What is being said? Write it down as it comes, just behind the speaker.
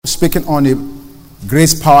speaking on a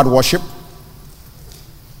grace-powered worship.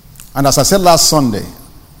 And as I said last Sunday,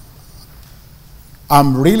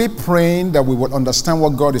 I'm really praying that we will understand what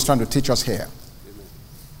God is trying to teach us here.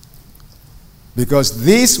 Because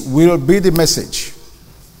this will be the message,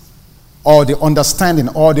 or the understanding,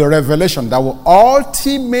 or the revelation that will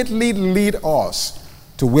ultimately lead us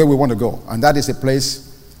to where we want to go. And that is a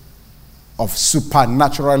place of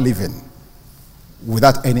supernatural living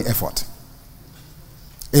without any effort.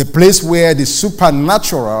 A place where the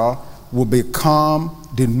supernatural will become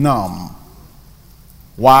the norm.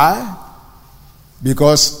 Why?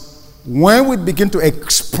 Because when we begin to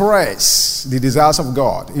express the desires of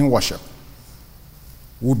God in worship,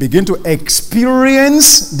 we begin to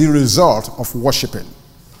experience the result of worshiping.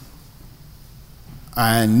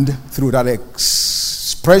 And through that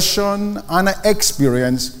expression and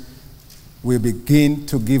experience, we begin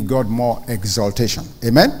to give God more exaltation.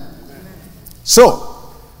 Amen? Amen. So,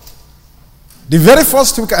 the very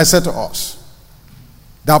first week I said to us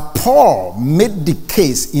that Paul made the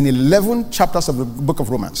case in 11 chapters of the book of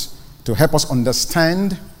Romans to help us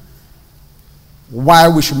understand why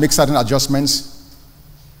we should make certain adjustments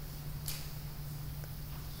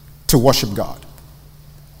to worship God.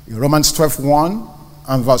 In Romans 12:1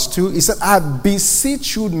 and verse 2, he said, I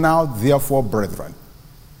beseech you now, therefore, brethren,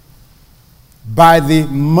 by the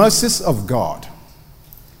mercies of God,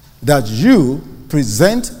 that you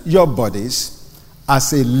present your bodies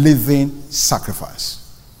as a living sacrifice.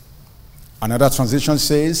 Another translation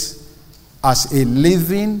says, as a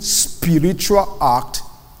living spiritual act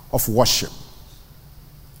of worship.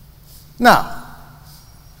 Now,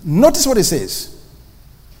 notice what it says.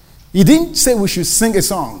 He didn't say we should sing a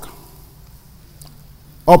song,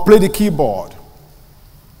 or play the keyboard,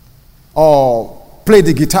 or play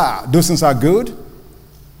the guitar. Those things are good.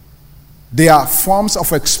 They are forms of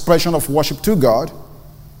expression of worship to God.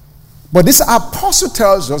 But this apostle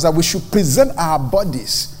tells us that we should present our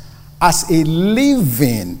bodies as a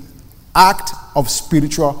living act of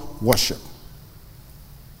spiritual worship.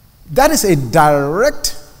 That is a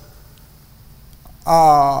direct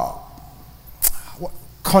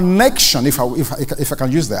connection, if I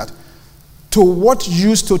can use that, to what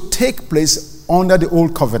used to take place under the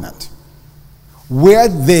old covenant, where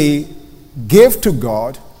they gave to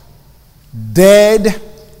God dead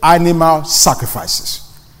animal sacrifices.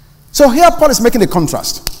 So here Paul is making a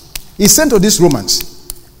contrast. He's saying to these Romans,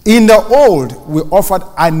 in the old, we offered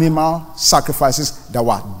animal sacrifices that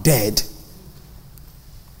were dead.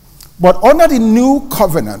 But under the new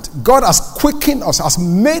covenant, God has quickened us, has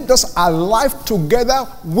made us alive together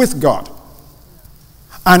with God,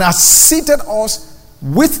 and has seated us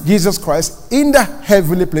with Jesus Christ in the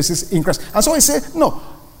heavenly places in Christ. And so he said, no,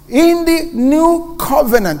 in the new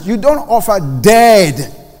covenant, you don't offer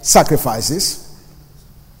dead sacrifices.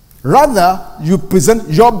 Rather, you present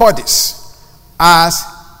your bodies as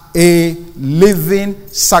a living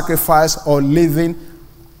sacrifice or living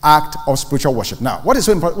act of spiritual worship. Now, what is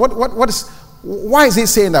so important? Why is he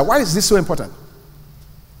saying that? Why is this so important?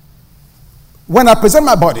 When I present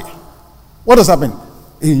my body, what does that mean?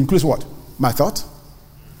 It includes what? My thought,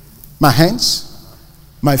 my hands,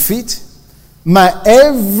 my feet, my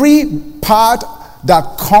every part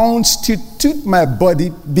that constitutes my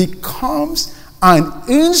body becomes an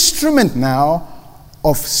instrument now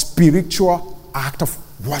of spiritual act of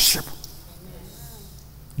worship.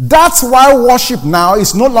 That's why worship now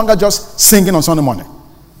is no longer just singing on Sunday morning.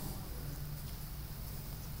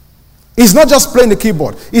 It's not just playing the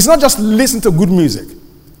keyboard. It's not just listening to good music.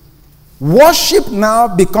 Worship now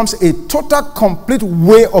becomes a total, complete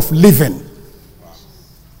way of living.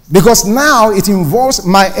 Because now it involves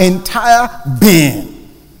my entire being.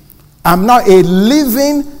 I'm now a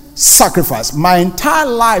living sacrifice. My entire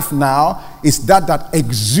life now is that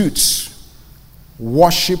exudes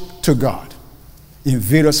worship to God in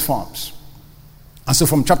various forms. And so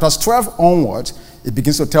from chapters 12 onwards, it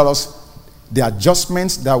begins to tell us the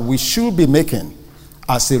adjustments that we should be making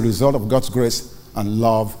as a result of God's grace and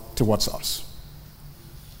love towards us.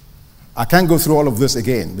 I can't go through all of this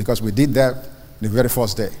again because we did that the very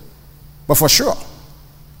first day. But for sure,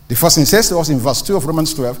 the first thing it says to us in verse 2 of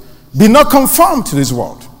Romans 12, be not conformed to this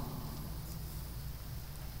world.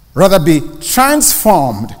 Rather be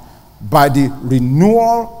transformed by the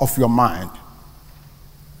renewal of your mind,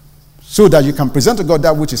 so that you can present to God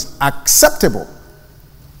that which is acceptable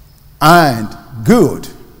and good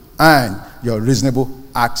and your reasonable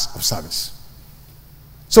acts of service.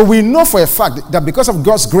 So we know for a fact that because of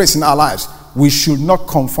God's grace in our lives, we should not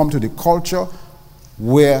conform to the culture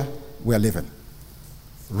where we are living.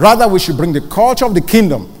 Rather, we should bring the culture of the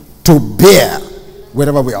kingdom to bear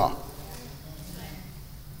wherever we are.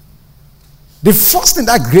 The first thing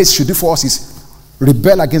that grace should do for us is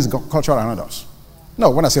rebel against culture around us.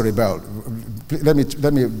 No, when I say rebel, let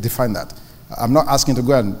me define that. I'm not asking to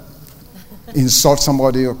go and insult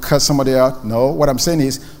somebody or curse somebody out. No, what I'm saying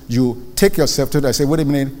is you take yourself to and say, wait a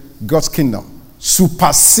minute, God's kingdom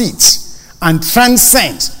supersedes and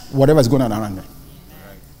transcends whatever is going on around me.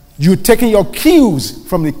 You're taking your cues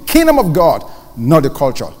from the kingdom of God, not the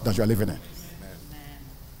culture that you're living in.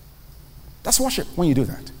 That's worship when you do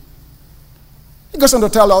that. He goes on to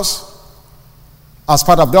tell us, as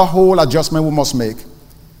part of the whole adjustment we must make,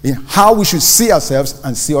 in how we should see ourselves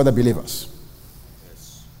and see other believers.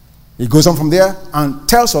 He goes on from there and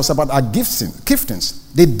tells us about our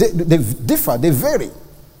giftings. They differ, they vary.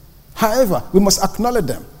 However, we must acknowledge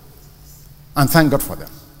them and thank God for them,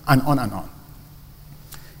 and on and on.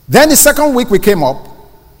 Then the second week we came up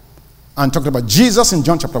and talked about Jesus in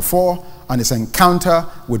John chapter 4 and his encounter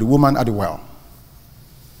with the woman at the well.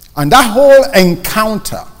 And that whole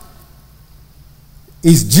encounter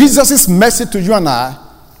is Jesus' message to you and I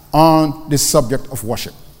on the subject of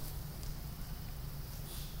worship.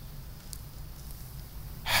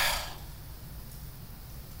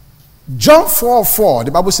 John 4:4,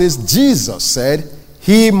 the Bible says, Jesus said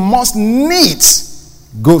he must needs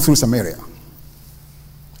go through Samaria.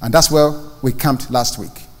 And that's where we camped last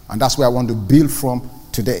week. And that's where I want to build from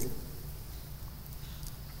today.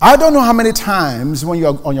 I don't know how many times when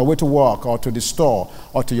you're on your way to work or to the store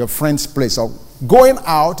or to your friend's place or going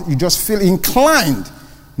out, you just feel inclined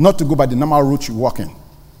not to go by the normal route you're walking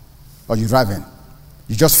or you're driving.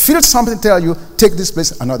 You just feel something tell you, take this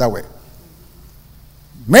place another way.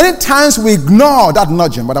 Many times we ignore that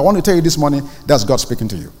nudging, but I want to tell you this morning, that's God speaking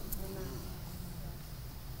to you.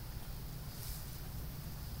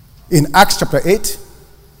 In Acts chapter 8,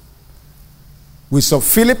 we saw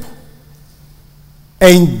Philip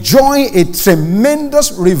enjoying a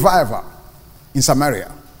tremendous revival in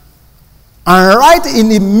Samaria. And right in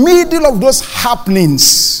the middle of those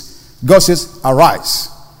happenings, God says, arise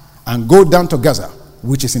and go down to Gaza,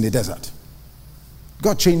 which is in the desert.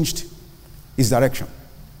 God changed his direction,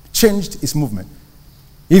 changed his movement.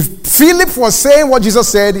 If Philip was saying what Jesus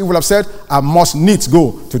said, he would have said, I must needs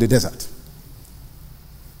go to the desert.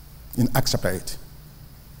 In Acts chapter 8.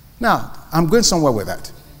 Now, I'm going somewhere with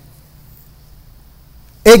that.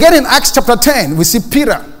 Again in Acts chapter 10, we see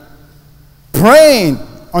Peter praying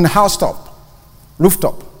on the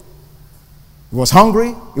rooftop. He was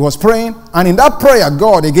hungry, he was praying, and in that prayer,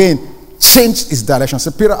 God again changed his direction.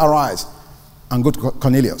 Said, Peter, arise and go to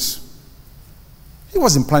Cornelius. He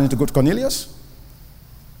wasn't planning to go to Cornelius.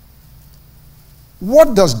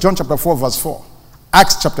 What does John chapter 4 verse 4,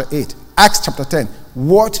 Acts chapter 8, Acts chapter 10,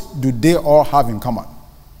 what do they all have in common?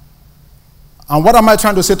 And what am I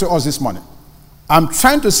trying to say to us this morning? I'm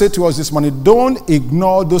trying to say to us this morning, don't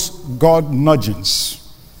ignore those God nudgings.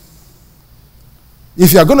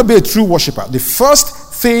 If you are going to be a true worshiper, the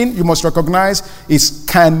first thing you must recognize is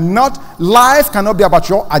life cannot be about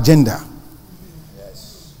your agenda.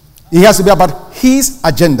 Yes. It has to be about his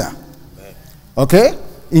agenda. Okay?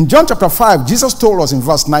 In John chapter 5, Jesus told us in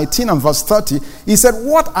verse 19 and verse 30, he said,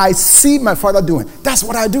 what I see my Father doing, that's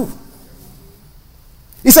what I do.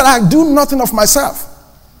 He said, I do nothing of myself.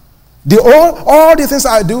 All the things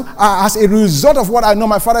I do are as a result of what I know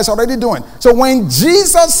my Father is already doing. So when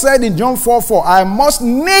Jesus said in John 4:4, I must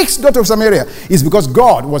next go to Samaria, it's because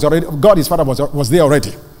God his Father was there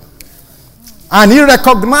already. And he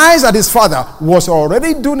recognized that his Father was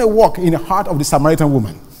already doing a work in the heart of the Samaritan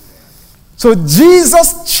woman. So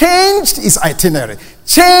Jesus changed his itinerary,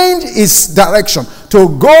 changed his direction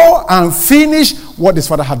to go and finish what his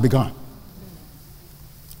Father had begun.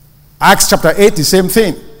 Acts chapter 8, the same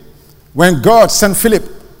thing. When God sent Philip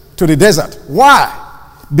to the desert. Why?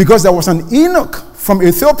 Because there was an eunuch from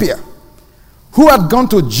Ethiopia who had gone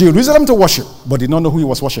to Jerusalem to worship, but did not know who he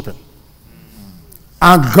was worshiping.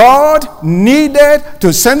 And God needed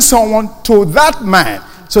to send someone to that man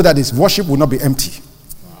so that his worship would not be empty.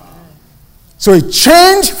 So he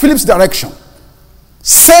changed Philip's direction,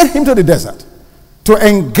 sent him to the desert to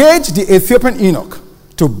engage the Ethiopian eunuch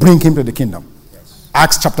to bring him to the kingdom.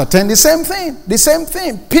 Acts chapter 10, the same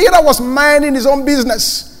thing. Peter was minding his own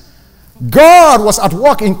business. God was at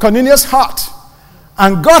work in Cornelius' heart.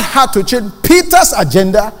 And God had to change Peter's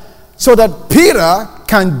agenda so that Peter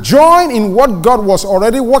can join in what God was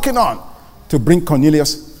already working on to bring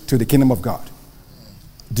Cornelius to the kingdom of God.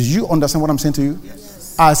 Do you understand what I'm saying to you?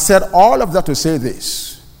 Yes. I said all of that to say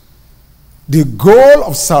this. The goal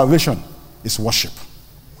of salvation is worship.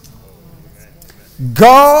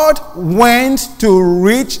 God went to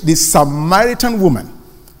reach the Samaritan woman.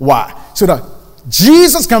 Why? So that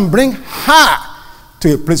Jesus can bring her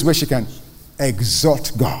to a place where she can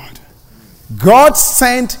exalt God. God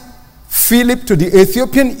sent Philip to the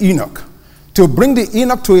Ethiopian eunuch to bring the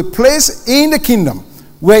eunuch to a place in the kingdom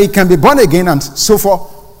where he can be born again and so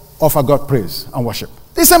forth, offer God praise and worship.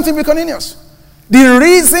 The same thing with Cornelius. The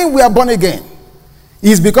reason we are born again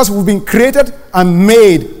is because we've been created and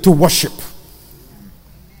made to worship.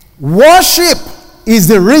 Worship is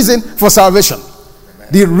the reason for salvation.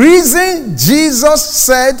 The reason Jesus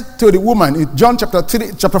said to the woman in John chapter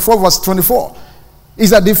 4, verse 24, is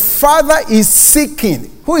that the Father is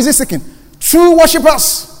seeking. Who is he seeking? True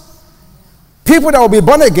worshipers. People that will be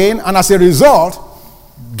born again and as a result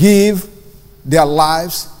give their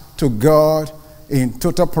lives to God in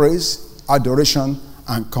total praise, adoration,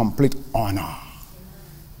 and complete honor.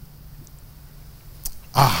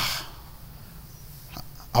 I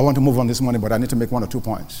want to move on this morning, but I need to make 1 or 2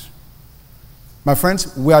 points. My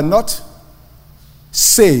friends, we are not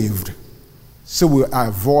saved so we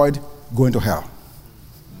avoid going to hell.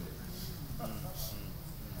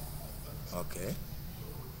 Okay.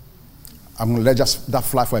 I'm going to let just that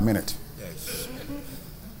fly for a minute. Yes.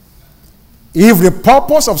 If the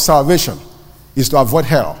purpose of salvation is to avoid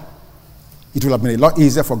hell, it will have been a lot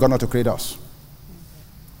easier for God not to create us.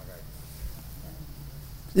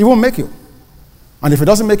 It won't make you. And if it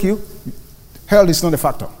doesn't make you, hell is not a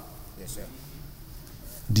factor. Yes, sir.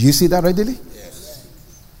 Do you see that readily? Yes.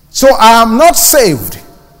 So I am not saved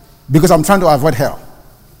because I'm trying to avoid hell.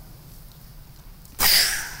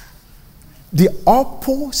 The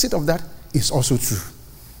opposite of that is also true.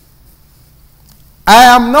 I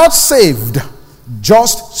am not saved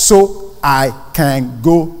just so I can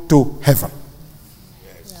go to heaven.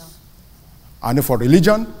 Yes. Yeah. And for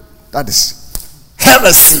religion, that is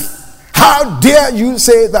heresy. How dare you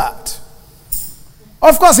say that?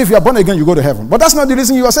 Of course, if you are born again, you go to heaven. But that's not the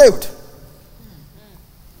reason you are saved.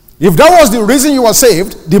 If that was the reason you were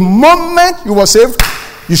saved, the moment you were saved,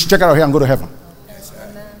 you should check out here and go to heaven. Yes,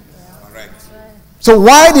 sir. Correct. So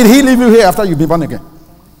why did he leave you here after you've been born again?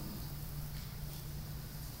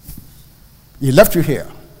 He left you here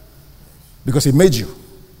because he made you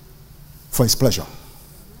for his pleasure.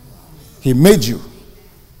 He made you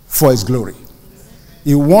for his glory.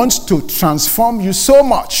 He wants to transform you so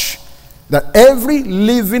much that every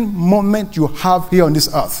living moment you have here on this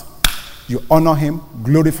earth, you honor him,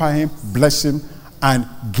 glorify him, bless him, and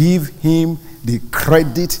give him the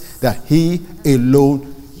credit that he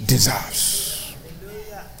alone deserves.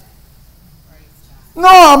 No,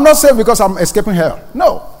 I'm not saved because I'm escaping hell.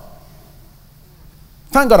 No.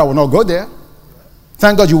 Thank God I will not go there.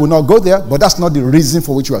 Thank God you will not go there, but that's not the reason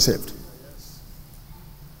for which you are saved.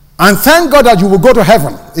 And thank God that you will go to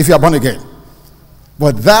heaven if you are born again.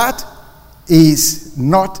 But that is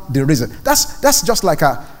not the reason. That's just like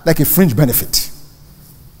a fringe benefit.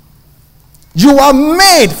 You are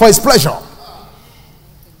made for his pleasure.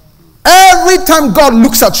 Every time God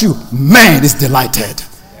looks at you, man is delighted.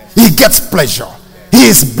 He gets pleasure. He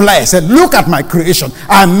is blessed. And look at my creation.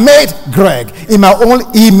 I made Greg in my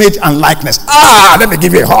own image and likeness. Let me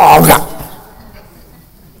give you a hug.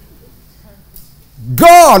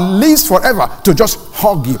 God lives forever to just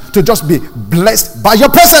hug you, to just be blessed by your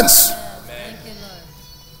presence. Thank you,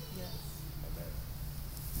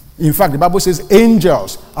 Lord. In fact, the Bible says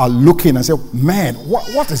angels are looking and say, man,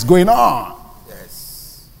 what is going on?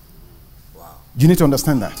 Yes. Wow. You need to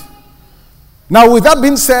understand that. Now, with that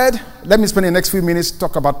being said, let me spend the next few minutes to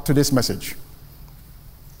talk about today's message.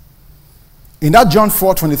 In that John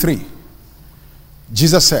 4:23,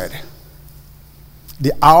 Jesus said,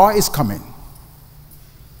 the hour is coming,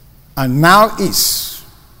 and now is,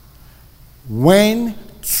 when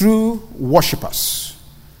true worshipers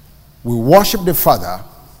will worship the Father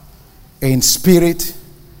in spirit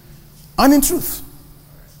and in truth.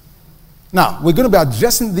 Now, we're going to be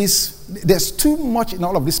addressing this. There's too much in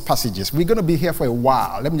all of these passages. We're going to be here for a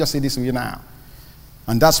while. Let me just say this to you now.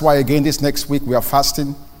 And that's why, again, this next week we are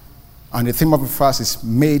fasting. And the theme of the fast is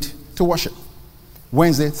made to worship.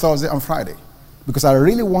 Wednesday, Thursday, and Friday. Because I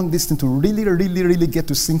really want this thing to really get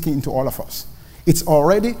to sink into all of us. It's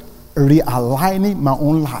already realigning my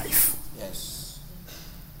own life. Yes.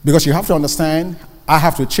 Because you have to understand, I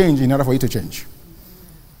have to change in order for you to change.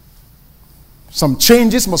 Some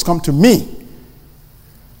changes must come to me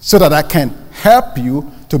so that I can help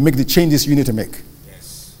you to make the changes you need to make.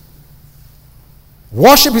 Yes.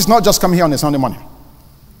 Worship is not just coming here on a Sunday morning.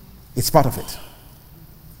 It's part of it.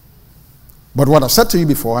 But what I've said to you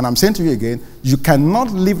before, and I'm saying to you again, you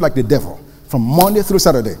cannot live like the devil from Monday through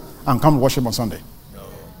Saturday and come worship on Sunday. No.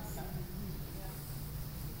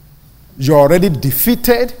 You're already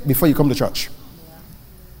defeated before you come to church.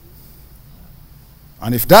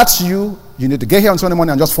 And if that's you, you need to get here on Sunday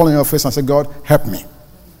morning and just fall on your face and say, God, help me.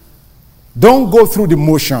 Don't go through the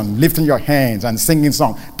motion, lifting your hands and singing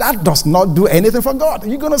songs. That does not do anything for God.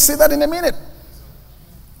 You're going to see that in a minute.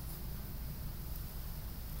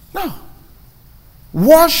 No.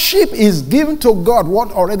 Worship is given to God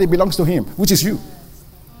what already belongs to him, which is you.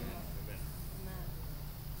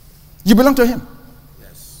 You belong to him.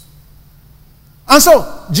 Yes. And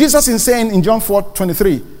so, Jesus is saying in John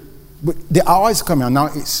 4:23, the hour is coming, and now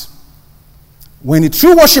is, when the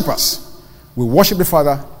true worshipers will worship the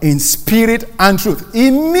Father in spirit and truth.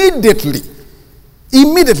 Immediately,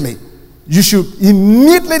 you should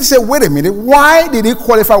immediately say, wait a minute, why did he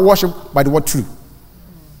qualify worship by the word true?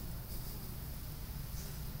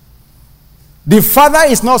 The Father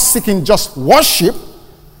is not seeking just worship,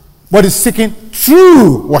 but is seeking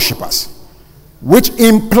true worshipers, which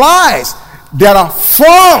implies there are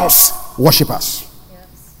false worshipers.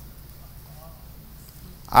 Yes.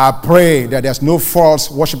 I pray that there's no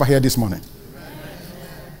false worshiper here this morning.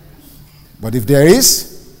 But if there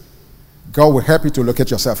is, God will help you to locate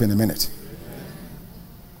yourself in a minute.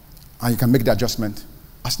 And you can make the adjustment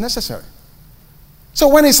as necessary. So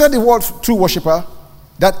when he said the word true worshiper,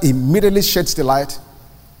 that immediately sheds the light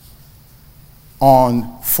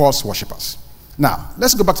on false worshippers. Now,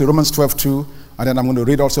 let's go back to Romans 12:2, and then I'm going to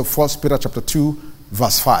read also 1 Peter chapter 2,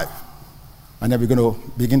 verse 5. And then we're going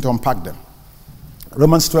to begin to unpack them.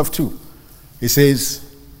 Romans 12:2. He says,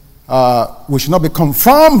 we should not be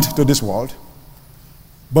conformed to this world,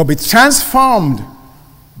 but be transformed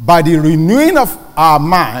by the renewing of our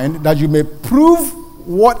mind, that you may prove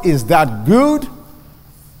what is that good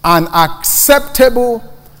and acceptable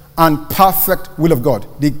and perfect will of God.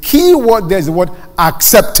 The key word there is the word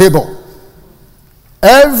acceptable.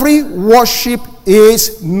 Every worship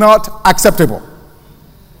is not acceptable.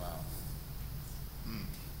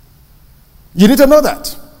 You need to know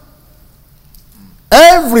that.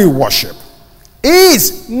 Every worship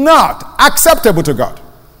is not acceptable to God.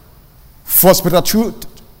 1 Peter 2,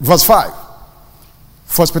 verse 5.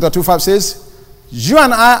 1 Peter 2:5 says, you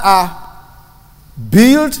and I are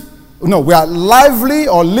we are lively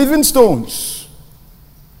or living stones,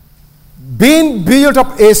 being built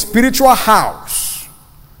up a spiritual house,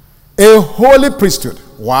 a holy priesthood.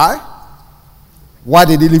 Why? Why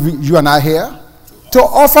did he leave you and I here? To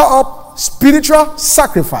offer up spiritual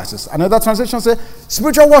sacrifices. Another translation says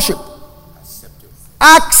spiritual worship.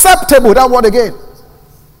 Acceptable, that word again.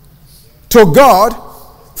 To God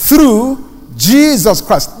through Jesus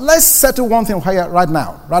Christ. Let's settle one thing here right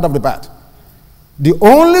now, right off the bat. The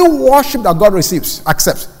only worship that God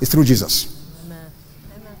accepts, is through Jesus. Amen.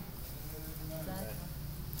 Amen.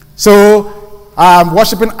 So, I'm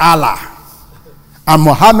worshiping Allah, and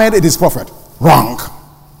Muhammad is his prophet. Wrong.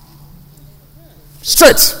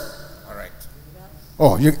 Straight. All right.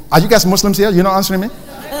 Oh, are you guys Muslims here? You're not answering me?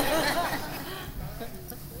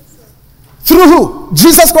 Through who?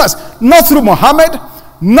 Jesus Christ. Not through Muhammad,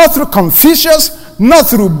 not through Confucius, not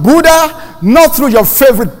through Buddha, not through your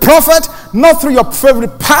favorite prophet, not through your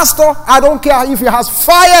favorite pastor. I don't care if he has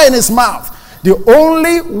fire in his mouth. The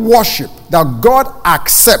only worship that God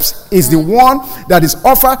accepts is the one that is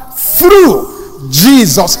offered through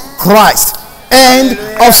Jesus Christ. End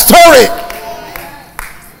of story.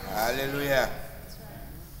 Hallelujah.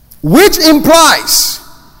 Which implies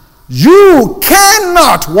you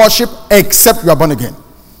cannot worship except you are born again.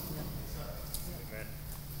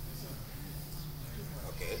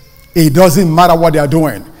 It doesn't matter what they are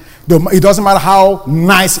doing. It doesn't matter how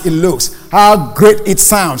nice it looks, how great it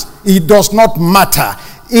sounds. It does not matter.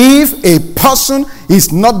 If a person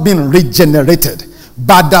is not being regenerated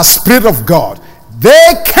by the Spirit of God,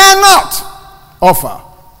 they cannot offer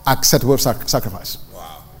acceptable sacrifice.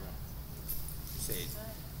 Wow. Say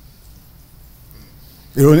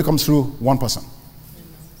it. It only comes through one person.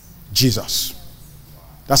 Jesus.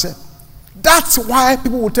 That's it. That's why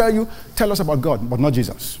people will tell us about God, but not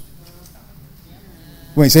Jesus.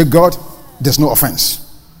 When you say God, there's no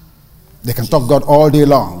offense. They can talk God all day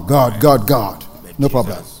long. God, God, God. No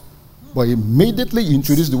problem. But immediately you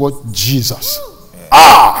introduce the word Jesus.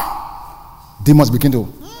 Demons begin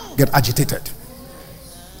to get agitated.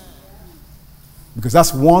 Because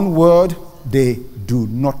that's one word they do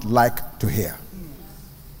not like to hear.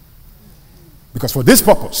 Because for this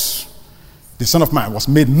purpose, the Son of Man was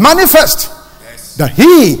made manifest, that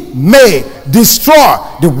he may destroy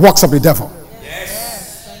the works of the devil.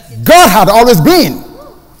 God had always been,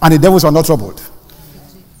 and the devils were not troubled.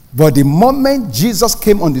 But the moment Jesus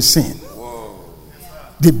came on the scene,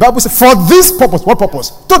 the Bible says, for this purpose, what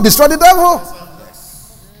purpose? To destroy the devil.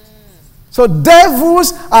 So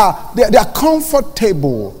devils they are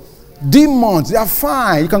comfortable Demons, they are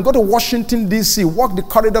fine. You can go to Washington, D.C., walk the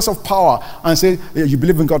corridors of power and say, you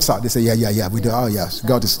believe in God, sir? They say, yeah, we do. Oh, yes,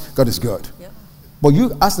 God is good. Yep. But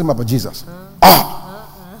you ask them about Jesus.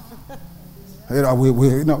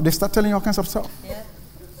 They start telling you all kinds of stuff. Yeah.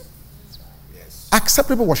 Yes.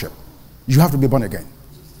 Acceptable worship. You have to be born again.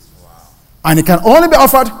 Wow. And it can only be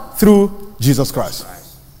offered through Jesus Christ.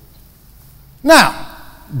 Now,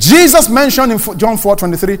 Jesus mentioned in John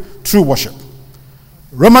 4:23, true worship.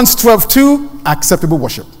 Romans 12:2, acceptable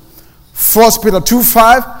worship. 1 Peter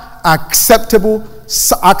 2:5, acceptable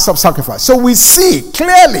acts of sacrifice. So we see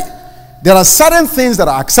clearly there are certain things that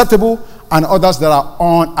are acceptable and others that are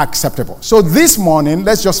unacceptable. So this morning,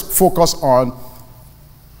 let's just focus on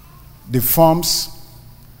the forms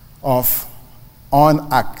of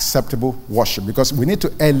unacceptable worship, because we need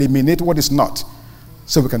to eliminate what is not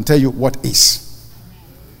so we can tell you what is.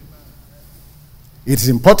 It is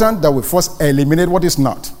important that we first eliminate what is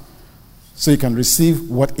not so you can receive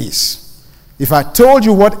what is. If I told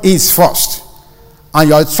you what is first and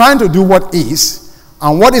you are trying to do what is,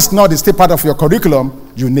 and what is not is still part of your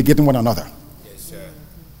curriculum, you negate one another. Yes, sir.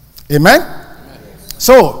 Amen? Yes.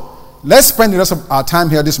 So let's spend the rest of our time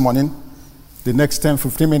here this morning, the next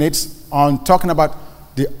 10-15 minutes, on talking about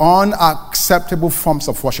the unacceptable forms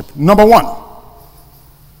of worship. Number one,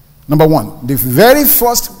 the very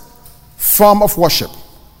first form of worship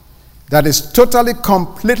that is totally,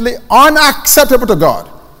 completely unacceptable to God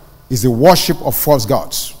is the worship of false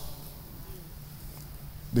gods.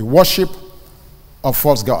 The worship of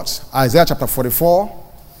false gods. Isaiah chapter 44,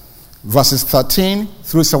 verses 13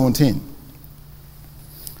 through 17.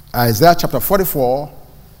 Isaiah chapter 44,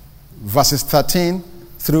 verses 13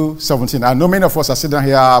 through 17. I know many of us are sitting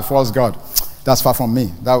here, false god. That's far from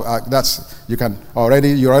me.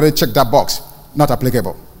 You already checked that box. Not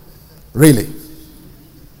applicable. Really.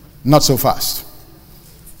 Not so fast.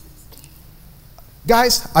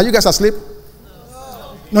 Guys, are you guys asleep?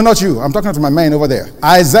 No, not you. I'm talking to my man over there.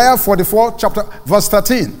 Isaiah 44, verse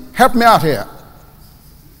 13. Help me out here.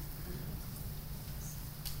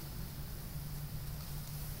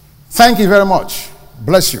 Thank you very much.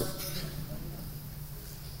 Bless you.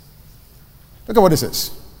 Look at what it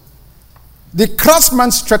says. The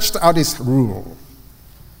craftsman stretched out his rule.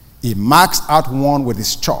 He marks out one with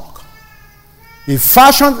his chalk. He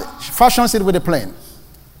fashions it with a plane.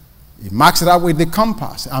 He marks it out with the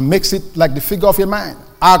compass and makes it like the figure of a man,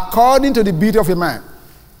 according to the beauty of a man,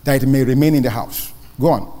 that it may remain in the house. Go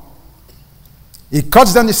on. He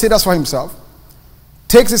cuts down the cedars for himself,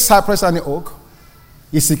 takes the cypress and the oak.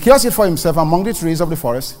 He secures it for himself among the trees of the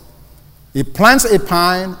forest. He plants a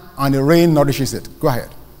pine, and the rain nourishes it. Go ahead.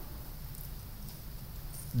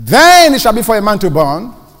 Then it shall be for a man to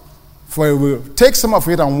burn, for he will take some of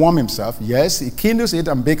it and warm himself. Yes, he kindles it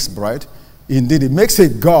and bakes bread. Indeed, he makes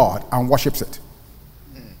it God and worships it.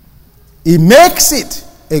 He makes it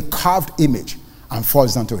a carved image and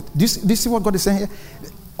falls down to it. Do you see what God is saying here?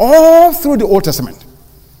 All through the Old Testament,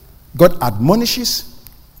 God admonishes,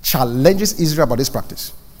 challenges Israel about this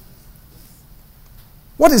practice.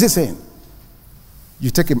 What is he saying? You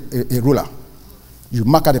take a ruler, you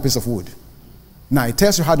mark out a piece of wood. Now it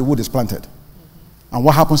tells you how the wood is planted and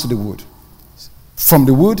what happens to the wood. From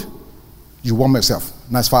the wood, you warm yourself.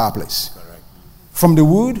 Nice fireplace. Correct. From the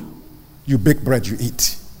wood, you bake bread, you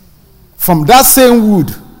eat. From that same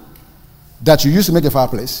wood that you used to make a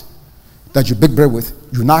fireplace, that you bake bread with,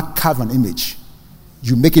 you now carve an image.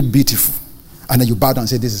 You make it beautiful. And then you bow down and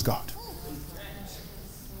say, this is God.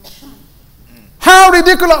 How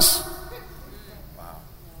ridiculous! Wow.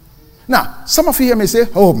 Now, some of you here may say,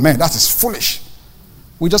 oh man, that is foolish.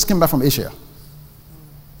 We just came back from Asia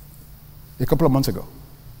a couple of months ago,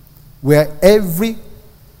 where every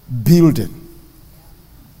building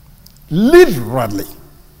literally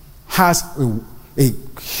has a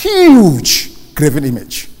huge graven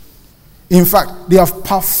image. In fact, they have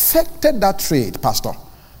perfected that trade, Pastor,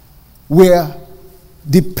 where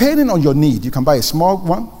depending on your need, you can buy a small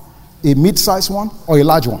one, a mid-sized one, or a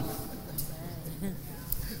large one.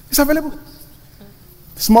 It's available.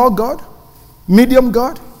 Small God, medium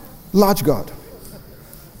God, large God.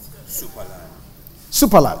 Super large.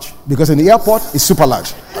 Super large. Because in the airport, it's super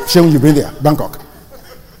large. Shame when you bring there, Bangkok.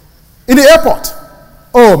 In the airport,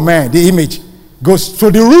 oh man, the image goes to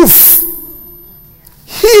the roof.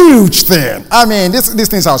 Huge thing. I mean, these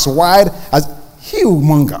things are as wide as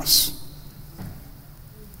humongous.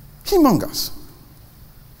 Humongous.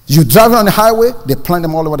 You drive on the highway, they plant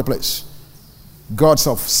them all over the place. Gods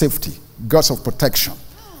of safety, gods of protection.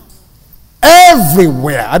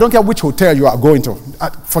 Everywhere. I don't care which hotel you are going to.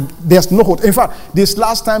 There's no hotel. In fact, this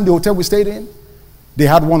last time the hotel we stayed in, they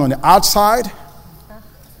had one on the outside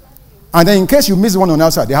And then in case you miss one on the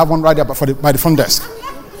outside, they have one right there by the front desk.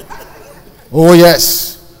 Oh,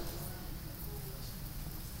 yes.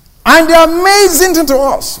 And the amazing thing to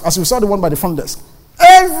us, as we saw the one by the front desk,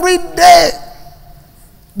 every day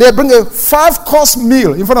they bring a 5-course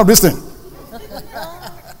meal in front of this thing.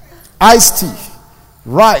 Iced tea,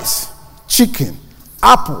 rice, chicken,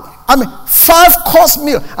 apple. 5-course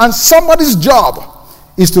meal. And somebody's job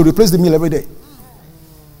is to replace the meal every day.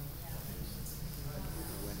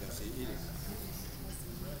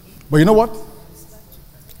 But you know what?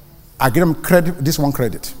 I give them credit, this one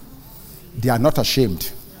credit. They are not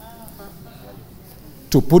ashamed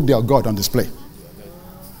to put their God on display.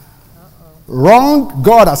 Wrong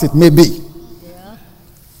God as it may be.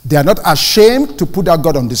 They are not ashamed to put their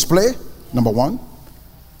God on display, number one.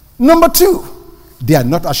 Number two, they are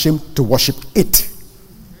not ashamed to worship it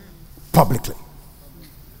publicly.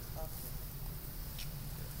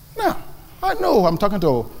 Now, I know I'm talking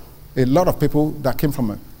to a lot of people that came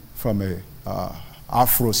from a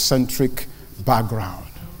Afrocentric background,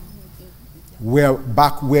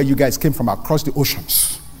 where you guys came from across the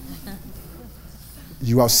oceans.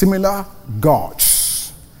 You have similar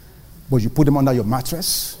gods, but you put them under your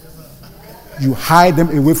mattress. You hide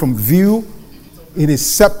them away from view in a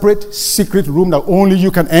separate, secret room that only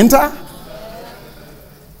you can enter.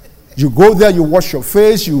 You go there, you wash your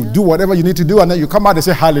face, you do whatever you need to do, and then you come out and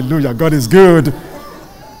say, hallelujah, God is good.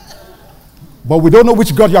 But we don't know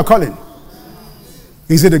which God you are calling.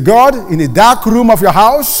 Is it a God in a dark room of your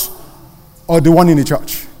house or the one in the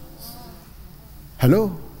church?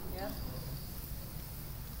 Hello?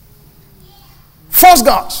 False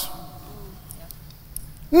gods.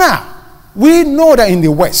 Now, we know that in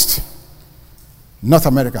the West, North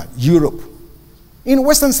America, Europe, in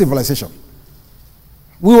Western civilization,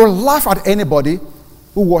 we will laugh at anybody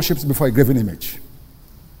who worships before a graven image.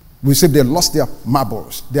 We say they lost their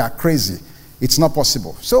marbles, they are crazy. It's not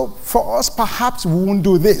possible. So for us, perhaps we won't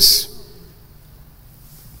do this.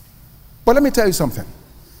 But let me tell you something.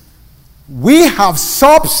 We have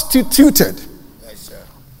substituted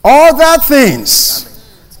other things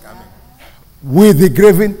with the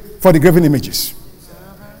graven, for the graven images.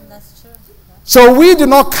 That's true. So we do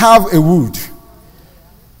not carve a wood.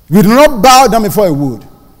 We do not bow down before a wood.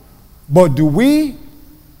 But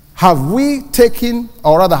have we been taken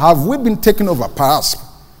over, perhaps,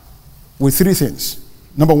 with three things?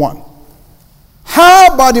 Number one,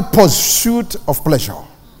 how about the pursuit of pleasure?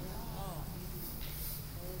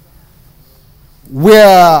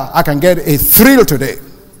 Where I can get a thrill today,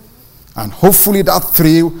 and hopefully that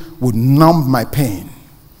thrill would numb my pain.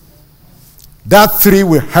 That thrill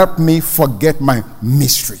will help me forget my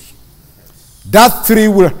mystery. That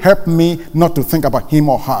thrill will help me not to think about him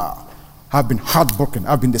or her. I've been heartbroken,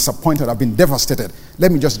 I've been disappointed, I've been devastated.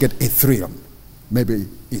 Let me just get a thrill. Maybe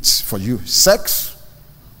it's for you sex.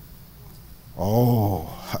 Oh,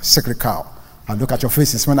 sacred cow. I look at your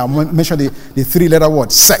faces when I mention the 3-letter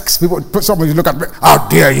word sex. Some of you look at me, how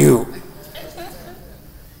dare you?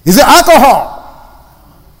 Is it alcohol?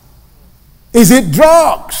 Is it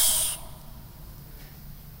drugs?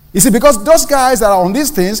 You see, because those guys that are on these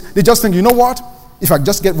things, they just think, you know what? If I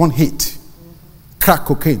just get one hit, crack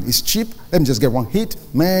cocaine is cheap, let me just get one hit,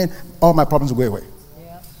 man, all my problems will go away.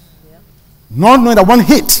 Not knowing that one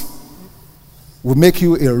hit will make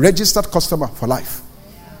you a registered customer for life.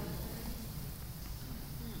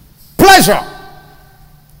 Pleasure.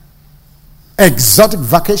 Exotic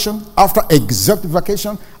vacation after exotic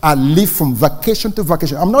vacation. I live from vacation to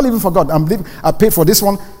vacation. I'm not living for God. I pay for this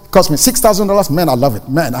one. It cost me $6,000. Man, I love it.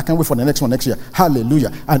 Man, I can't wait for the next one next year.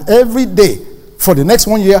 Hallelujah. And every day for the next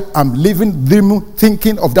 1 year, I'm living,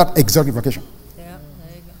 thinking of that exotic vacation. Yeah,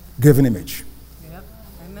 there you go. Graven image. Yep.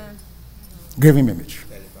 Amen. Graven image.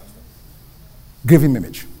 Graven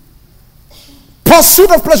image.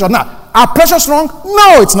 Pursuit of pleasure. Now, are pleasures wrong?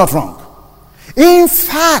 No, it's not wrong. In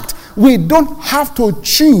fact, we don't have to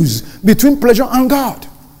choose between pleasure and God.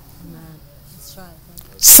 Amen. That's right.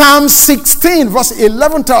 Psalm 16 verse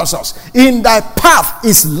 11 tells us, in thy path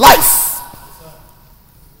is life.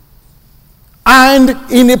 And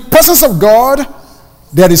in the presence of God,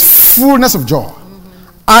 there is fullness of joy.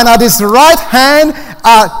 And at his right hand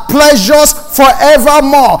are pleasures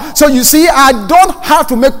forevermore. So you see, I don't have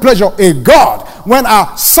to make pleasure a God. When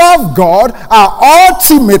I serve God, I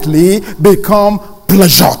ultimately become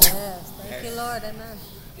pleasured. Yes. Thank you, Lord. Amen.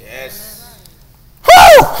 Yes.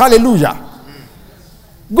 Woo! Hallelujah.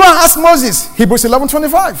 Go and ask Moses, Hebrews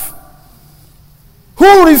 11:25.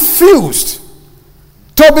 Who refused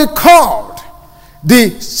to be called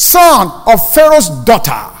the son of Pharaoh's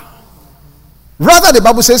daughter. Rather, the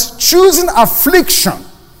Bible says, choosing affliction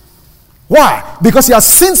Why? Because he has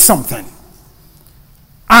seen something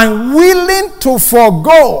and willing to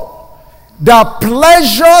forego the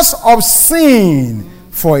pleasures of sin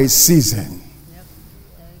for a season. Yep.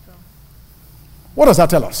 There you go. What does that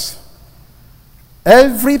tell us?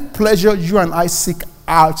 Every pleasure you and I seek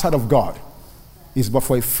outside of God is but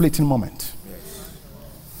for a fleeting moment.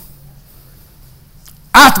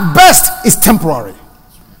 At best, it's temporary.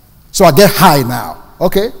 So I get high now.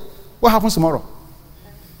 Okay, what happens tomorrow?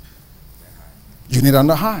 You need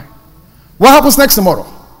another high. What happens next tomorrow?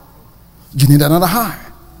 You need another high.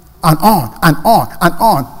 And on and on and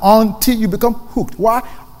on until you become hooked. Why?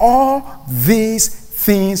 All these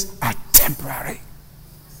things are temporary.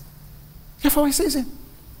 They're for a season.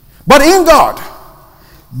 But in God,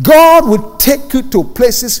 God will take you to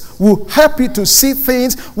places, will help you to see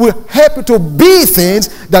things, will help you to be things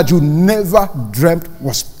that you never dreamt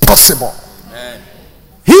was possible. Amen.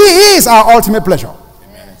 He is our ultimate pleasure.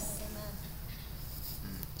 Amen.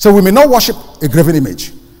 So we may not worship a graven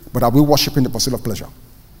image, but are we worshiping the pursuit of pleasure?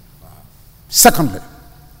 Wow. Secondly,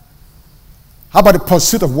 how about the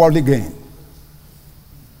pursuit of worldly gain?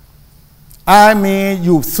 I mean,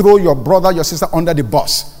 you throw your brother, your sister under the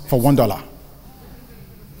bus for $1.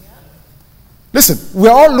 Listen,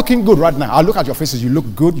 we're all looking good right now. I look at your faces. You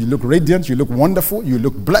look good. You look radiant. You look wonderful. You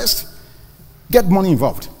look blessed. Get money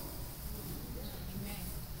involved.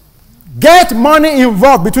 Get money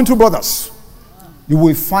involved between two brothers. You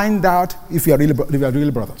will find out if you are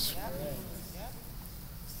really brothers.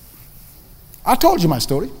 I told you my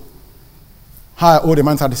story. How I owed a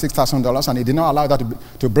man $36,000 and he did not allow that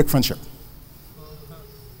to break friendship.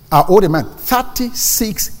 I owed a man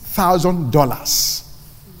 $36,000.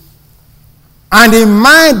 And the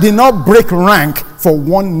man did not break rank for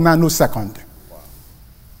 1 nanosecond.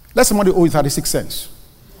 Let somebody owe you 36 cents.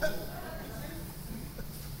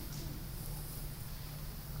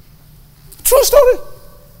 True story.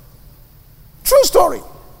 True story.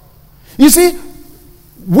 You see,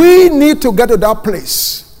 we need to get to that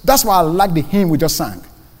place. That's why I like the hymn we just sang.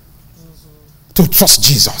 To trust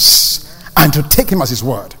Jesus and to take him as his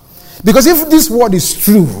word. Because if this word is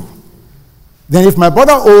true, then if my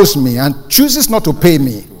brother owes me and chooses not to pay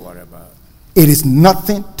me, it is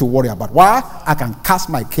nothing to worry about. Why? I can cast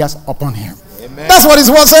my cares upon him. Amen. That's what his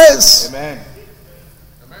word says. Amen.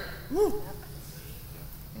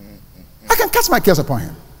 I can cast my cares upon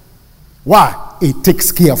him. Why? It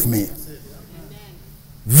takes care of me.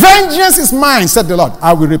 Vengeance is mine, said the Lord.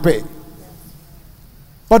 I will repay.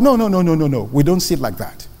 But no. We don't see it like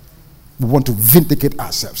that. We want to vindicate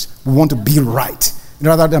ourselves. We want to be right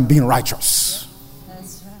rather than being righteous.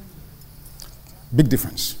 That's right. Big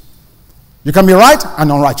difference. You can be right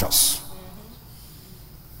and unrighteous.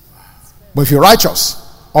 But if you're righteous,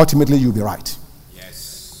 ultimately you'll be right.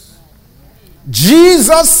 Yes.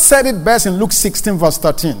 Jesus said it best in Luke 16 verse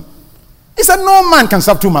 13. He said, no man can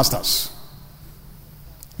serve two masters.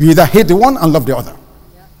 You either hate the one and love the other.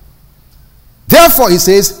 Yeah. Therefore, he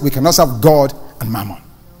says, we cannot serve God and mammon.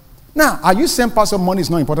 Now, are you saying, Pastor, money is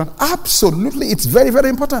not important? Absolutely, it's very, very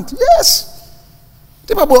important. Yes.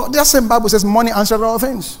 The same Bible says money answers all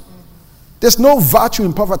things. There's no virtue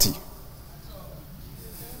in poverty.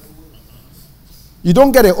 You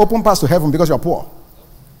don't get an open pass to heaven because you're poor.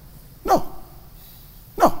 No.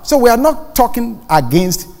 So we are not talking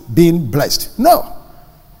against being blessed. No.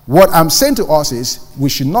 What I'm saying to us is we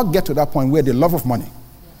should not get to that point where the love of money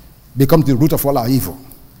becomes the root of all our evil.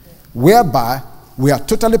 Whereby we are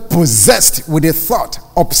totally possessed with a thought,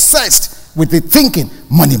 obsessed with the thinking,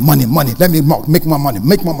 money. Let me make more money.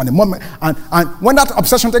 And when that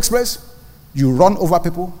obsession takes place, you run over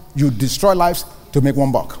people, you destroy lives to make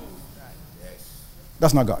 $1.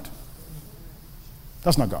 That's not God.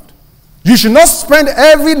 That's not God. You should not spend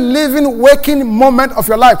every living, waking moment of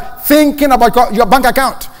your life thinking about your bank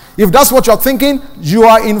account. If that's what you're thinking, you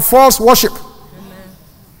are in false worship. Amen.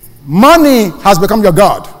 Money has become your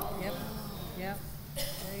God. Yep. There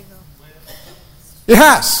you go. It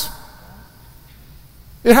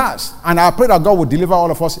has. And I pray that God will deliver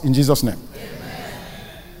all of us in Jesus' name. Amen.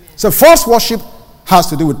 So false worship has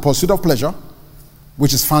to do with pursuit of pleasure,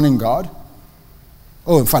 which is found in God.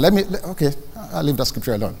 Oh, in fact, I'll leave that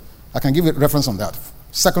scripture alone. I can give you a reference on that.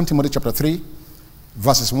 2 Timothy chapter 3,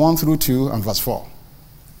 verses 1 through 2 and verse 4.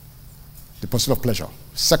 The pursuit of pleasure.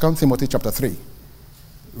 2 Timothy chapter 3,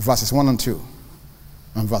 verses 1 and 2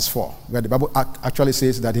 and verse 4. Where the Bible actually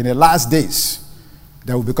says that in the last days,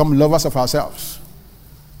 that we become lovers of ourselves.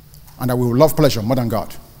 And that we will love pleasure more than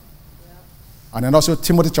God. Yeah. And then also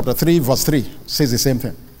Timothy chapter 3, verse 3 says the same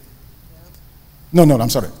thing. Yeah. No, I'm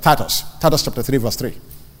sorry. Titus chapter 3, verse 3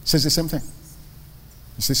 says the same thing.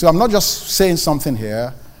 You see, so I'm not just saying something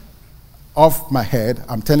here. off my head.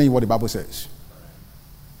 I'm telling you what the Bible says.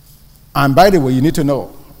 And by the way, you need to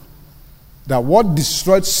know that what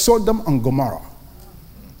destroyed Sodom and Gomorrah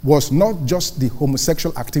was not just the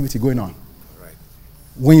homosexual activity going on. Right.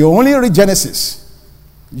 When you only read Genesis,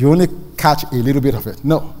 you only catch a little bit of it.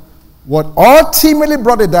 No. What ultimately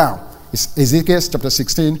brought it down is Ezekiel chapter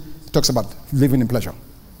 16. It talks about living in pleasure.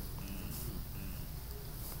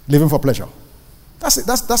 Living for pleasure. That's it.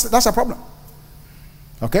 That's a problem.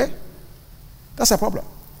 Okay? That's a problem.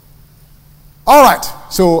 All right.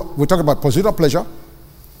 So we talked about pursuit of pleasure,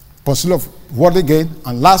 pursuit of worldly gain,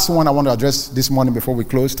 and last one I want to address this morning before we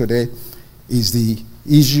close today is the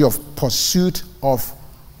issue of pursuit of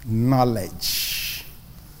knowledge.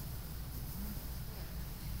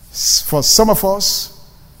 For some of us,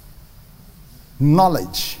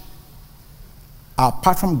 knowledge,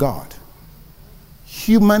 apart from God,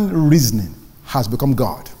 human reasoning has become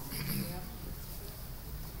God.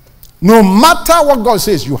 No matter what God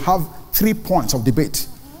says, you have 3 points of debate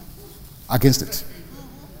against it.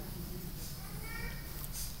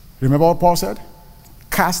 Remember what Paul said?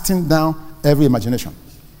 Casting down every imagination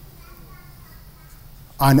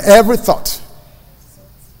and every thought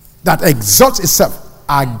that exalts itself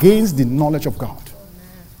against the knowledge of God.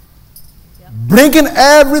 Bringing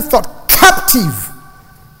every thought captive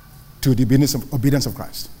to the obedience of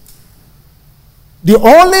Christ. The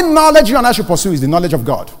only knowledge you and I should pursue is the knowledge of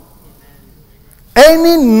God.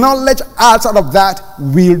 Any knowledge outside of that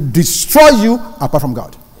will destroy you apart from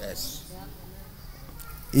God. Yes.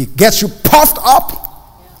 It gets you puffed up,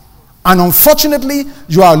 and unfortunately,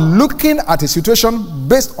 you are looking at a situation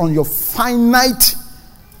based on your finite,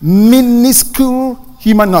 minuscule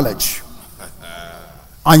human knowledge,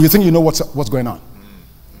 and you think you know what's going on.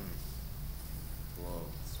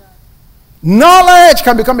 Knowledge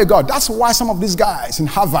can become a god. That's why some of these guys in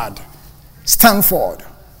Harvard, Stanford,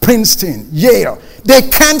 Princeton, Yale, they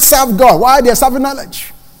can't serve God. Why? They're serving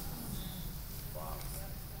knowledge.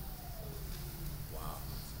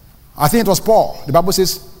 I think it was Paul. The Bible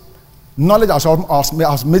says, knowledge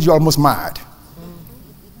has made you almost mad.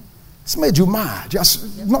 It's made you mad.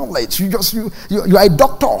 Just knowledge. You are a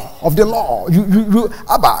doctor of the law.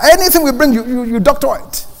 Anything we bring you doctor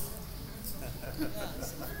it.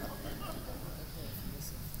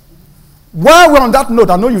 While we're on that note,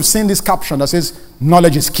 I know you've seen this caption that says,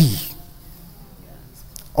 knowledge is key.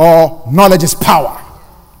 Or knowledge is power.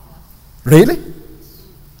 Really?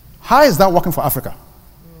 How is that working for Africa?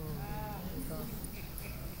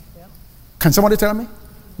 Can somebody tell me?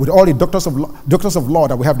 With all the doctors of law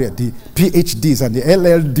that we have there, the PhDs and the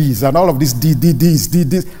LLDs and all of these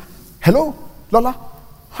DDs. Hello, Lola?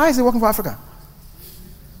 How is it working for Africa?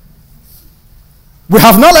 We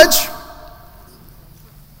have knowledge,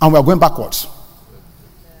 and we are going backwards.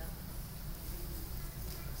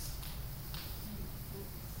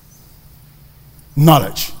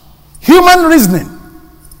 Knowledge. Human reasoning.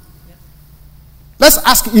 Let's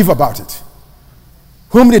ask Eve about it.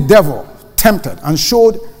 Whom the devil tempted and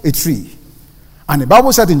showed a tree. And the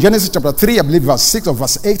Bible said in Genesis chapter 3, I believe verse 6 or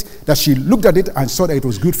verse 8, that she looked at it and saw that it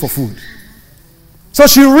was good for food. So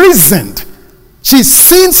she reasoned. She's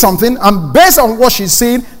seen something, and based on what she's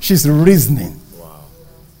seen, she's reasoning. Wow.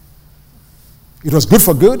 It was good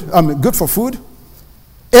for food,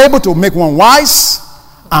 able to make one wise,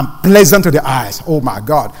 and pleasant to the eyes. Oh my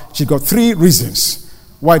God. She got 3 reasons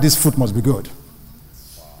why this food must be good.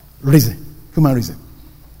 Reason. Human reason.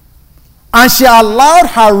 And she allowed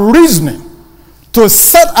her reasoning to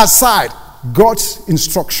set aside God's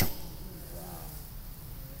instruction.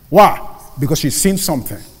 Why? Because she's seen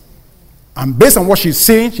something. And based on what she's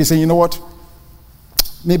saying, she's saying, you know what?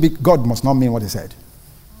 Maybe God must not mean what he said.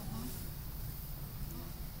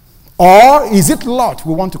 Or is it Lot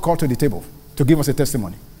we want to call to the table to give us a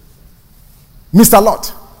testimony? Mr. Lot,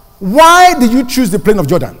 why did you choose the plain of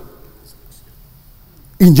Jordan?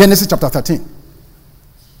 In Genesis chapter 13.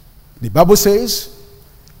 The Bible says,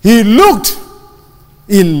 he looked,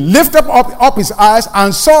 he lifted up his eyes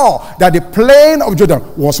and saw that the plain of Jordan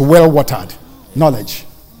was well watered. Knowledge.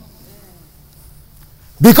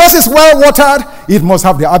 Because it's well watered, it must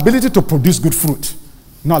have the ability to produce good fruit.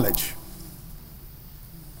 Knowledge.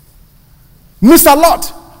 Mr. Lot,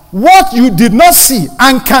 what you did not see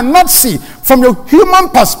and cannot see from your human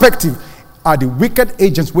perspective are the wicked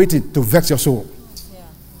agents waiting to vex your soul.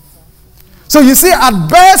 So you see, at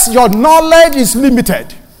best, your knowledge is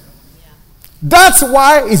limited. That's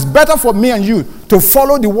why it's better for me and you to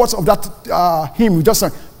follow the words of that hymn we just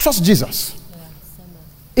sang. Trust Jesus.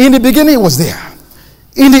 In the beginning, he was there.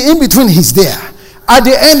 In the in-between, he's there. At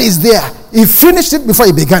the end, he's there. He finished it before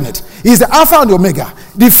he began it. He's the Alpha and the Omega.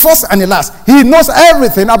 the first and the last. He knows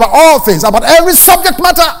everything about all things, about every subject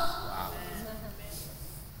matter.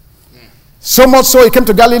 So much so, he came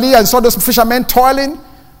to Galilee and saw those fishermen toiling.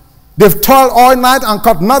 They've toiled all night and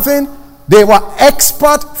caught nothing. They were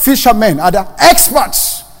expert fishermen. They're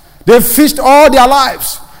experts. They fished all their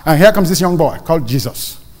lives. And here comes this young boy called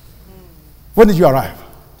Jesus. When did you arrive?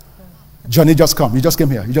 Johnny just come. You just came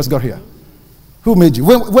here. You just got here. Who made you?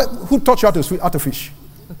 Who taught you how to fish?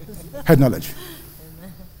 Head knowledge.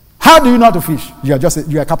 How do you know how to fish?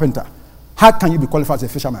 You're a carpenter. How can you be qualified as a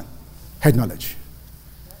fisherman? Head knowledge.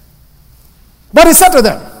 But he said to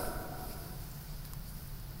them,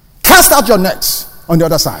 cast out your nets on the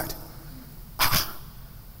other side.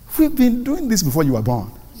 We've been doing this before you were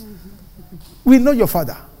born. We know your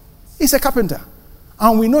father. He's a carpenter.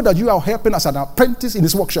 And we know that you are helping as an apprentice in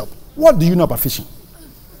his workshop. What do you know about fishing?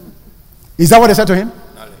 Is that what they said to him?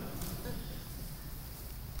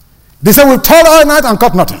 They said, we've toiled all night and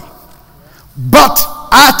caught nothing. But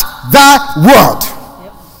at thy word,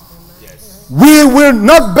 we will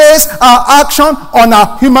not base our action on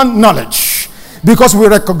our human knowledge. Because we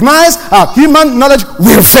recognize our human knowledge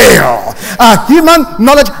will fail. Our human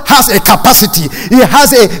knowledge has a capacity. It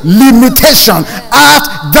has a limitation.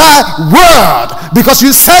 At thy word. Because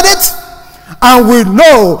you said it. And we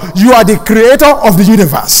know you are the creator of the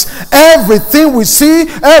universe. Everything we see,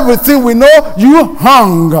 everything we know, you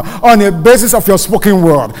hung on a basis of your spoken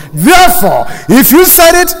word. Therefore, if you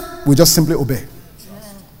said it, we just simply obey.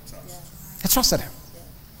 They trusted him.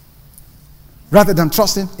 Rather than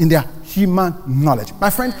trusting in their human knowledge. My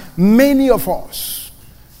friend, many of us,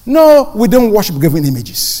 no, we don't worship graven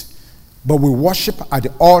images. But we worship at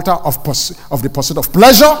the altar of the pursuit of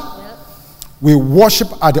pleasure. We worship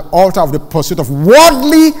at the altar of the pursuit of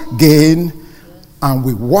worldly gain, and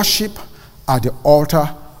we worship at the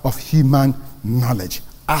altar of human knowledge.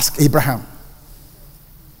 Ask Abraham.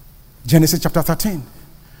 Genesis chapter 13.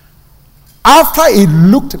 After it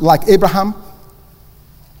looked like Abraham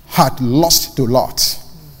had lost to Lot,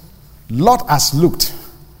 Lot has looked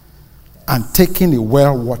and taken a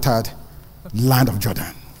well-watered land of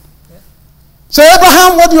Jordan. So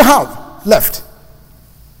Abraham, what do you have left?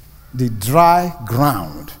 The dry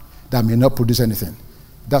ground that may not produce anything.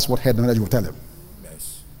 That's what head knowledge will tell him.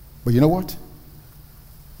 Yes. But you know what?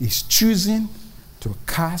 He's choosing to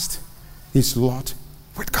cast his lot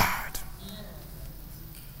with God.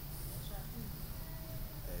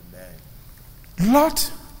 Amen.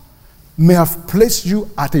 Lot may have placed you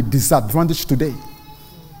at a disadvantage today.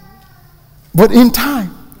 But in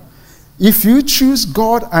time, if you choose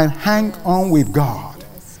God and hang on with God,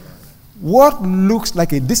 what looks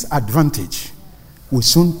like a disadvantage will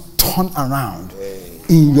soon turn around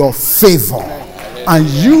in your favor. And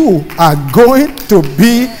you are going to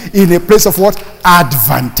be in a place of what?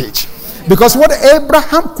 Advantage. Because what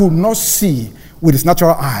Abraham could not see with his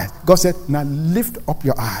natural eye, God said, now lift up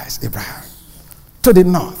your eyes, Abraham, to the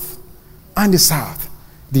north and the south,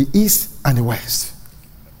 the east and the west.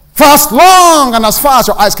 For as long and as far as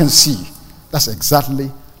your eyes can see, that's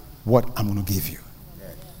exactly what I'm going to give you.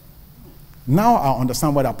 Now I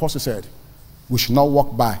understand what the apostle said. We should not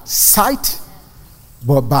walk by sight,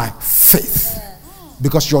 but by faith.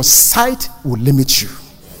 Because your sight will limit you.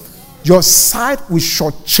 Your sight will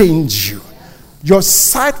shortchange you. Your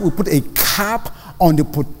sight will put a cap on the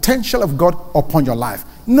potential of God upon your life.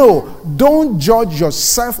 No, don't judge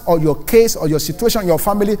yourself or your case or your situation, your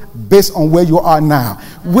family based on where you are now.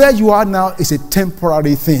 Where you are now is a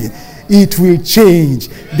temporary thing. It will change.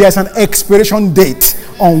 There's an expiration date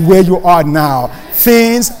on where you are now.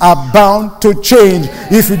 Things are bound to change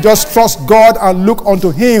if you just trust God and look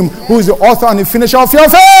unto Him who is the author and the finisher of your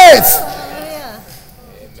faith.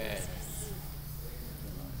 Amen.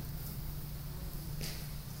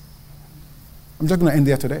 I'm just going to end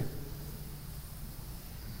there today.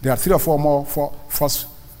 There are 3 or 4 more false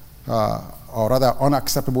or rather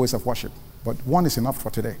unacceptable ways of worship, but one is enough for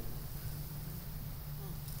today.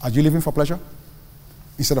 Are you living for pleasure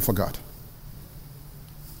instead of for God?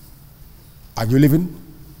 Are you living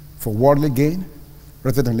for worldly gain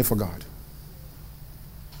rather than live for God?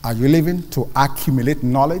 Are you living to accumulate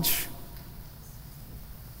knowledge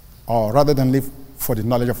or rather than live for the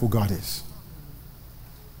knowledge of who God is?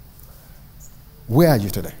 Where are you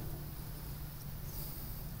today?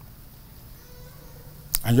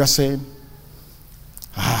 And you're saying,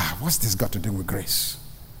 what's this got to do with grace?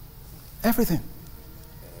 Everything.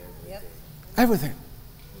 Everything.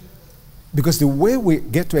 Because the way we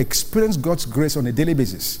get to experience God's grace on a daily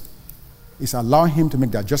basis is allowing Him to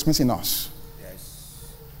make the adjustments in us.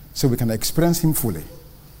 Yes. So we can experience Him fully.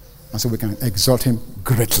 And so we can exalt Him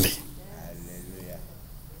greatly. Hallelujah.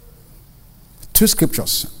 two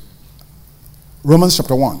scriptures. Romans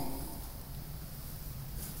chapter 1.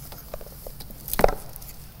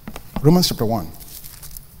 Romans chapter 1.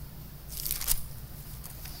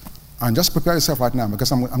 And just prepare yourself right now,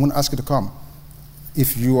 because I'm going to ask you to come.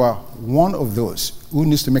 If you are one of those who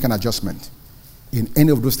needs to make an adjustment in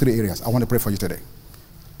any of those three areas, I want to pray for you today.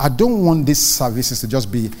 I don't want these services to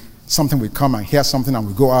just be something we come and hear something and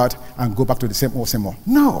we go out and go back to the same old, same old.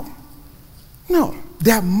 No.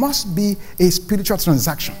 There must be a spiritual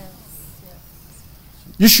transaction.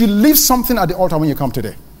 You should leave something at the altar when you come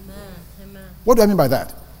today. Amen. What do I mean by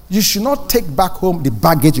that? You should not take back home the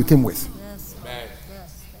baggage you came with. Yes. Amen.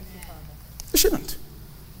 Yes. Thank you, Father. You shouldn't.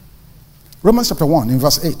 Romans chapter 1 in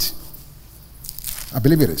verse 8. I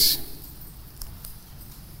believe it is.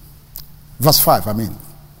 Verse 5, I mean.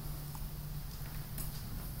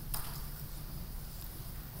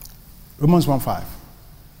 Romans 1:5.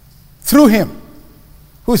 Through him.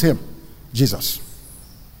 Who's him? Jesus.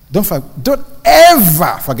 Don't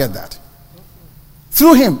ever forget that.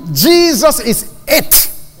 Through him. Jesus is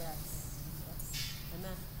it.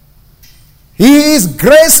 Amen. He is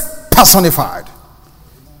grace personified.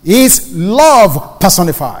 He is love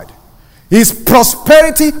personified. He is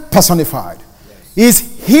prosperity personified. He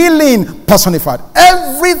is healing personified.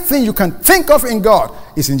 Everything you can think of in God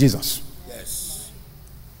is in Jesus. Yes.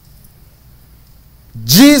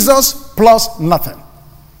 Jesus plus nothing.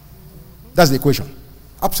 That's the equation.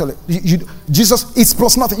 Absolutely. Jesus is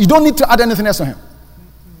plus nothing. You don't need to add anything else to him.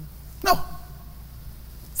 No.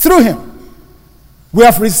 Through him, we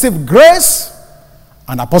have received grace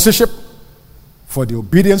and apostleship for the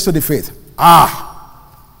obedience to the faith.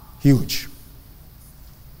 Huge.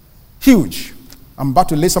 Huge. I'm about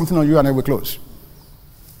to lay something on you and I will close.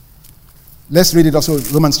 Let's read it also,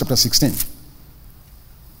 Romans chapter 16.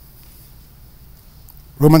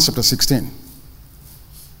 Romans chapter 16.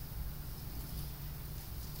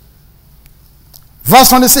 Verse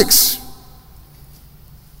 26.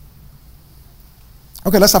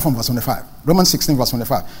 Okay, let's start from verse 25. Romans 16, verse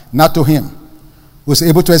 25. Now to him who is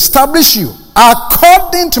able to establish you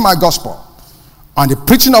according to my gospel, on the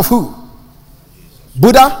preaching of who?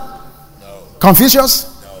 Buddha? No.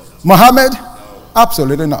 Confucius? No. Muhammad? No.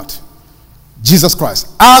 Absolutely not. Jesus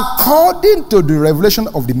Christ. According to the revelation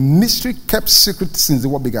of the mystery kept secret since the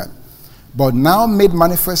world began, but now made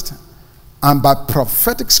manifest and by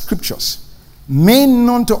prophetic scriptures made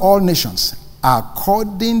known to all nations,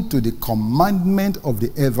 according to the commandment of the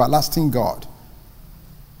everlasting God,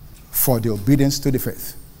 for the obedience to the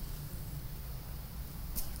faith.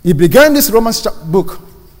 He began this Romans book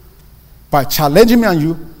by challenging me and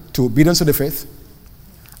you to obedience to the faith,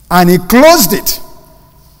 and he closed it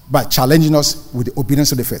by challenging us with the obedience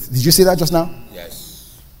to the faith. Did you see that just now?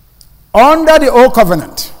 Yes. Under the old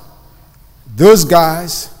covenant, those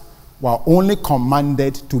guys were only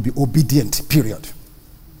commanded to be obedient, period.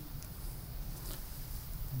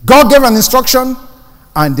 God gave an instruction,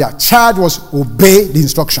 and their charge was obey the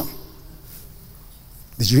instruction.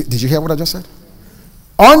 Did you hear what I just said?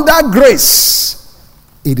 Under grace,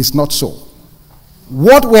 it is not so.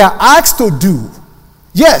 What we are asked to do,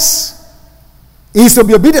 yes, is to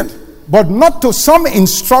be obedient, but not to some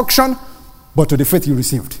instruction, but to the faith you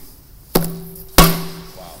received.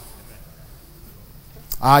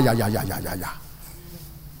 Yeah.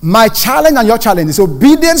 My challenge and your challenge is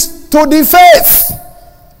obedience to the faith.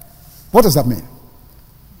 What does that mean?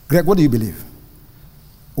 Greg, what do you believe?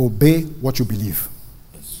 Obey what you believe.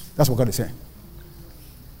 That's what God is saying.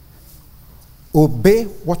 Obey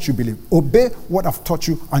what you believe. Obey what I've taught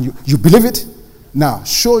you, and you believe it. Now,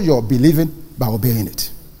 show your believing by obeying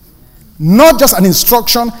it. Not just an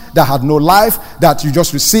instruction that had no life, that you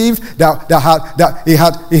just received, that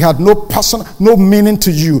had no person, no meaning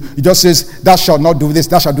to you. It just says, thou shalt not do this,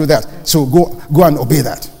 thou shalt do that. So go and obey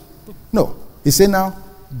that. No. He said now,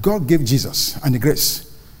 God gave Jesus and the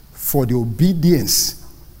grace for the obedience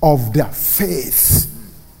of their faith.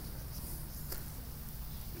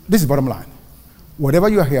 This is the bottom line. Whatever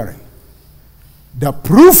you are hearing, the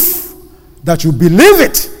proof that you believe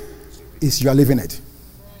it is you are living it.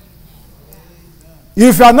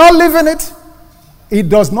 If you are not living it, it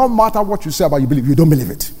does not matter what you say about you believe. You don't believe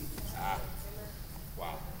it.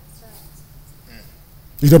 Wow.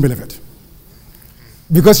 You don't believe it.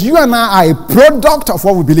 Because you and I are a product of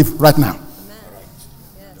what we believe right now.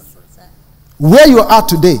 Yes. Where you are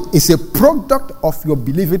today is a product of your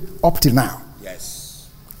believing up till now. Yes.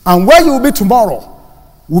 And where you will be tomorrow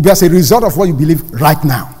will be as a result of what you believe right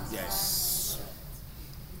now. Yes.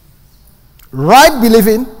 Right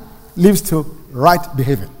believing leads to right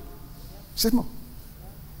behaving. Simple.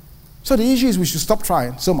 So the issue is we should stop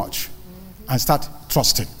trying so much and start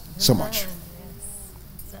trusting so much.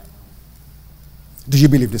 Do you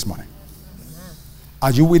believe this morning?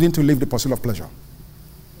 Are you willing to live the pursuit of pleasure?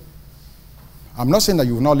 I'm not saying that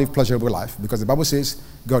you will not live pleasurable life, because the Bible says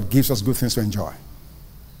God gives us good things to enjoy.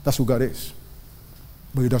 That's who God is.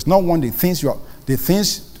 But He does not want the things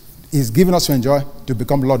He's giving us to enjoy to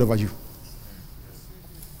become Lord over you.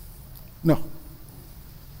 No.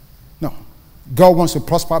 No. God wants to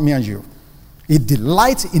prosper me and you. He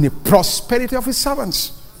delights in the prosperity of His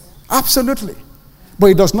servants. Absolutely. But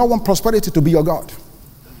He does not want prosperity to be your God.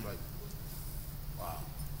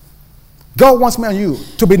 God wants me and you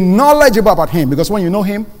to be knowledgeable about Him, because when you know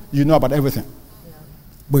Him, you know about everything.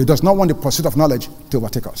 But He does not want the pursuit of knowledge to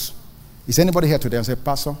overtake us. Is anybody here today and say,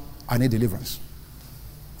 Pastor, I need deliverance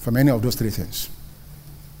from any of those three things?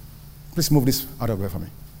 Please move this out of the way for me.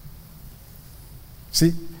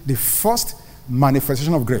 See, the first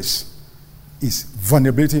manifestation of grace is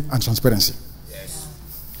vulnerability and transparency. Yes.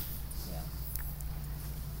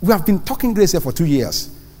 We have been talking grace here for 2 years.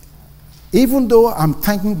 Even though I'm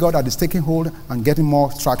thanking God that it's taking hold and getting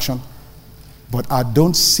more traction, but I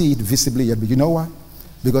don't see it visibly yet. But you know why?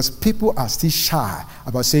 Because people are still shy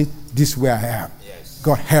about saying, this is where I am. Yes.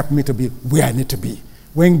 God help me to be where I need to be.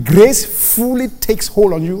 When grace fully takes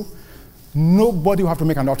hold on you, nobody will have to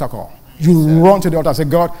make an altar call. You run to the altar and say,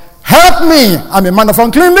 God, help me. I'm a man of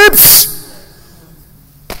unclean lips.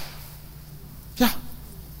 Yeah.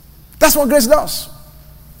 That's what grace does.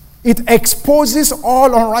 It exposes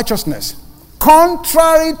all unrighteousness.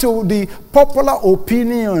 Contrary to the popular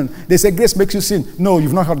opinion, they say grace makes you sin. No,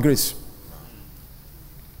 you've not heard grace.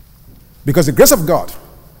 Because the grace of God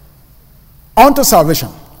unto salvation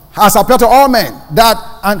has appeared to all men, that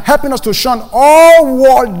and helping us to shun all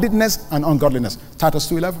worldliness and ungodliness. Titus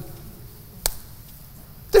 2:11.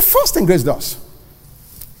 The first thing grace does,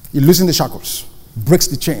 it loosens the shackles, breaks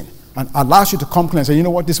the chain, and allows you to come clean and say, you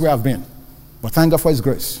know what, this is where I've been. But thank God for His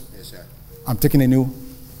grace. Yes, sir. I'm taking a new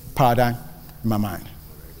paradigm in my mind.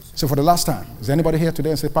 So for the last time, is there anybody here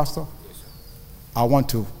today and say, Pastor, Yes, sir. I want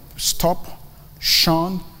to stop,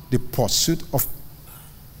 shun the pursuit of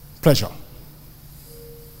pleasure,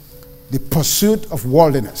 the pursuit of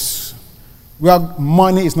worldliness, where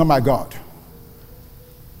money is not my God,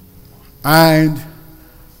 and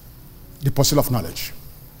the pursuit of knowledge.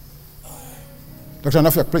 Dr.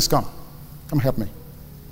 Anafiak, please come. Come help me.